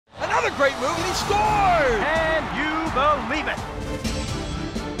another great move, and he scores! And you believe it.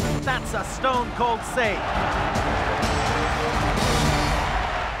 That's a stone-cold save.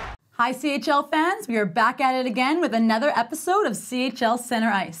 Hi CHL fans, we are back at it again with another episode of CHL Center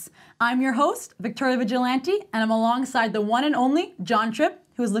Ice. I'm your host, Victoria Vigilante, and I'm alongside the one and only John Tripp,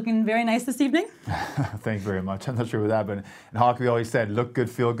 who is looking very nice this evening. Thank you very much. I'm not sure with that, but in hockey we always said, look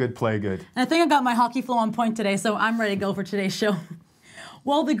good, feel good, play good. And I think I got my hockey flow on point today, so I'm ready to go for today's show.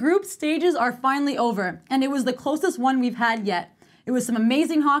 Well, the group stages are finally over, and it was the closest one we've had yet. It was some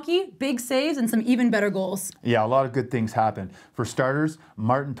amazing hockey, big saves, and some even better goals. Yeah, a lot of good things happened. For starters,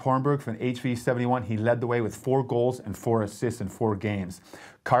 Martin Tornberg from HV71, he led the way with 4 goals and 4 assists in 4 games.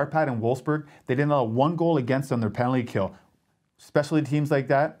 Karpat and Wolfsburg, they didn't allow 1 goal against on their penalty kill. Especially teams like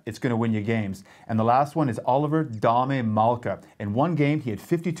that, it's going to win you games. And the last one is Oliver Dame Malka. In 1 game, he had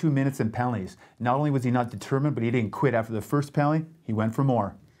 52 minutes in penalties. Not only was he not determined, but he didn't quit after the first penalty. He went for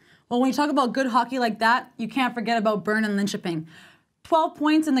more. Well, when you talk about good hockey like that, you can't forget about Bern and Linköping. 12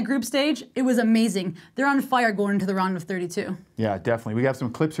 points in the group stage. It was amazing. They're on fire going into the round of 32. Yeah, definitely. We have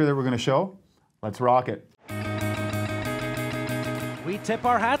some clips here that we're going to show. Let's rock it. We tip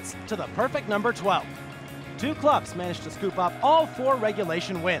our hats to the perfect number 12. 2 clubs managed to scoop up all 4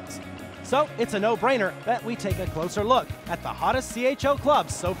 regulation wins. So it's a no-brainer that we take a closer look at the hottest CHL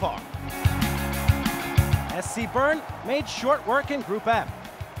clubs so far. SC Bern made short work in Group M,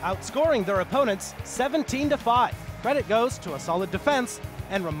 outscoring their opponents 17-5. Credit goes to a solid defense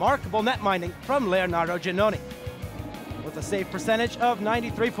and remarkable net minding from Leonardo Giannoni. With a save percentage of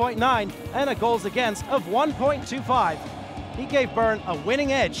 93.9 and a goals against of 1.25, he gave Bern a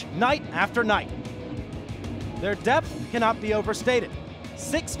winning edge night after night. Their depth cannot be overstated.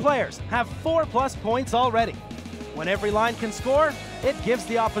 6 players have 4+ points already. When every line can score, it gives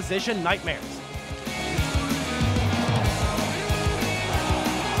the opposition nightmares.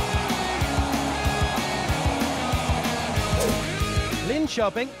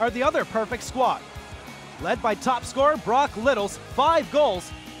 Linköping are the other perfect squad. Led by top scorer Brock Little's 5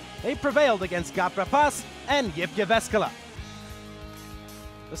 goals, they prevailed against Gaprapas and Jipke Veskala.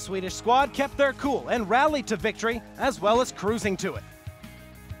 The Swedish squad kept their cool and rallied to victory as well as cruising to it.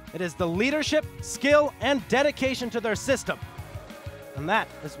 It is the leadership, skill, and dedication to their system. And that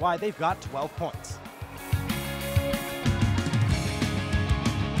is why they've got 12 points.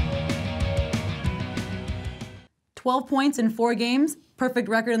 "12 points in 4 games, perfect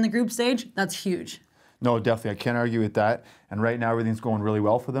record in the group stage, that's huge. No, definitely. I can't argue with that. And right now, everything's going really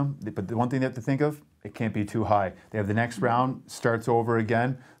well for them. But the one thing they have to think of, it can't be too high. They have the next round, starts over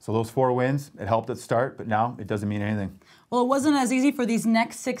again. So those 4 wins, it helped at start, but now it doesn't mean anything. Well, it wasn't as easy for these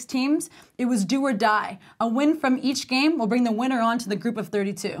next 6 teams. It was do or die. A win from each game will bring the winner on to the group of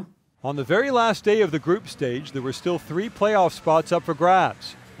 32. On the very last day of the group stage, there were still 3 playoff spots up for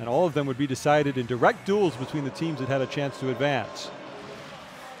grabs, and all of them would be decided in direct duels between the teams that had a chance to advance.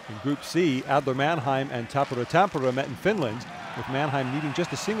 In Group C, Adler Mannheim and Tappara Tampere met in Finland, with Mannheim needing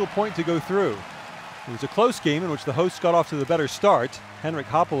just a single point to go through. It was a close game in which the hosts got off to the better start. Henrik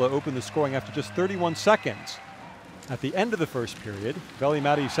Haapala opened the scoring after just 31 seconds. At the end of the first period,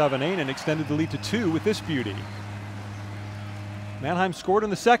 Veli-Matti Savanainen extended the lead to 2 with this beauty. Mannheim scored in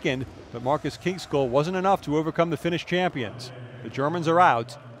the second, but Marcus Kink's goal wasn't enough to overcome the Finnish champions. The Germans are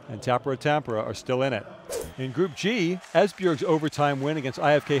out, and Tappara Tampere are still in it. In Group G, Esbjerg's overtime win against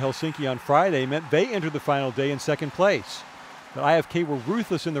IFK Helsinki on Friday meant they entered the final day in second place. But IFK were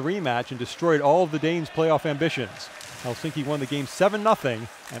ruthless in the rematch and destroyed all of the Danes' playoff ambitions. Helsinki won the game 7-0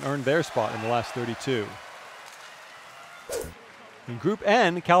 and earned their spot in the last 32. In Group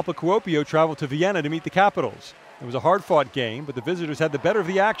N, Kalpa Kuopio traveled to Vienna to meet the Capitals. It was a hard-fought game, but the visitors had the better of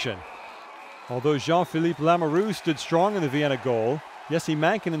the action. Although Jean-Philippe Lamoureux stood strong in the Vienna goal, Jesse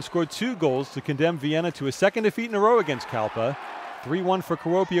Mankinen scored 2 goals to condemn Vienna to a second defeat in a row against Kalpa. 3-1 for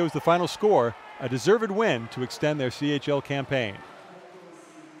Kuopio is the final score, a deserved win to extend their CHL campaign.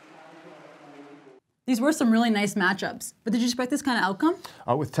 These were some really nice matchups, but did you expect this kind of outcome?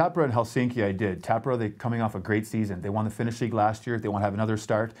 With Tappara and Helsinki, I did. Tappara, they're coming off a great season. They won the Finnish League last year. They want to have another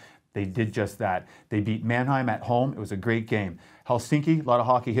start. They did just that. They beat Mannheim at home. It was a great game. Helsinki, a lot of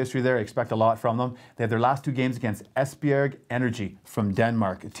hockey history there. I expect a lot from them. They had their last 2 games against Esbjerg Energy from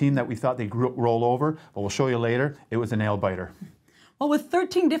Denmark, a team that we thought they'd roll over, but we'll show you later. It was a nail-biter. Well, with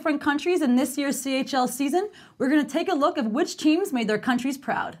 13 different countries in this year's CHL season, we're going to take a look at which teams made their countries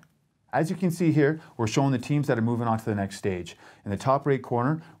proud. As you can see here, we're showing the teams that are moving on to the next stage. In the top right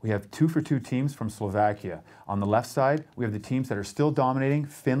corner, we have 2 for 2 teams from Slovakia. On the left side, we have the teams that are still dominating: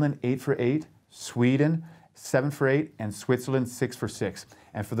 Finland 8 for 8, Sweden 7 for 8, and Switzerland 6 for 6.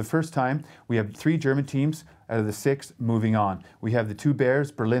 And for the first time, we have 3 German teams out of the 6 moving on. We have the 2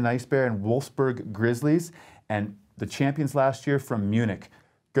 Bears, Berlin Ice Bear and Wolfsburg Grizzlies, and the champions last year from Munich.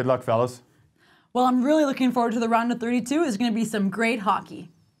 Good luck, fellas. Well, I'm really looking forward to the round of 32. It's going to be some great hockey.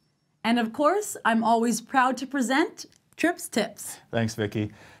 And of course, I'm always proud to present Trips Tips. Thanks,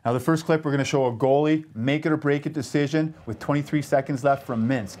 Vicky. Now the first clip, we're going to show a goalie make it or break it decision with 23 seconds left from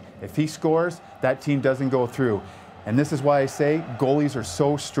Minsk. If he scores, that team doesn't go through. And this is why I say goalies are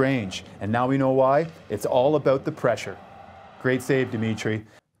so strange. And now we know why. It's all about the pressure. Great save, Dimitri.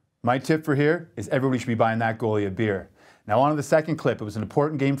 My tip for here is everybody should be buying that goalie a beer. Now on to the second clip. It was an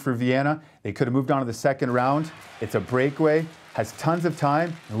important game for Vienna. They could have moved on to the second round. It's a breakaway, has tons of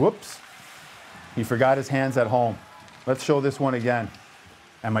time, and whoops, he forgot his hands at home. Let's show this one again.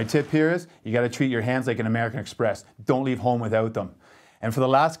 And my tip here is you got to treat your hands like an American Express. Don't leave home without them. And for the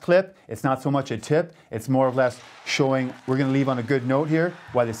last clip, it's not so much a tip, it's more or less showing, we're going to leave on a good note here,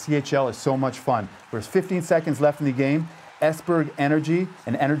 why the CHL is so much fun. There's 15 seconds left in the game. Esbjerg energy,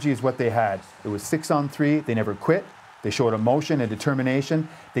 and energy is what they had. It was 6-on-3, they never quit. They showed emotion and determination.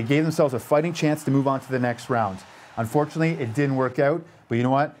 They gave themselves a fighting chance to move on to the next round. Unfortunately, it didn't work out, but you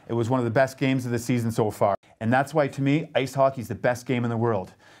know what? It was one of the best games of the season so far. And that's why, to me, ice hockey is the best game in the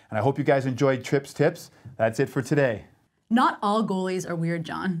world. And I hope you guys enjoyed Trips Tips. That's it for today. Not all goalies are weird,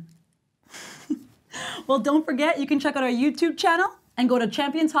 John. Well, don't forget, you can check out our YouTube channel and go to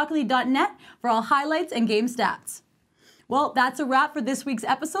championshockeyleague.net for all highlights and game stats. Well, that's a wrap for this week's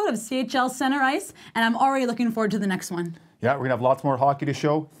episode of CHL Center Ice, and I'm already looking forward to the next one. Yeah, we're going to have lots more hockey to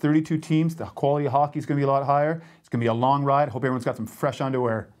show. 32 teams. The quality of hockey is going to be a lot higher. It's going to be a long ride. Hope everyone's got some fresh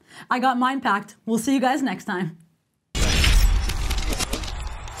underwear. I got mine packed. We'll see you guys next time.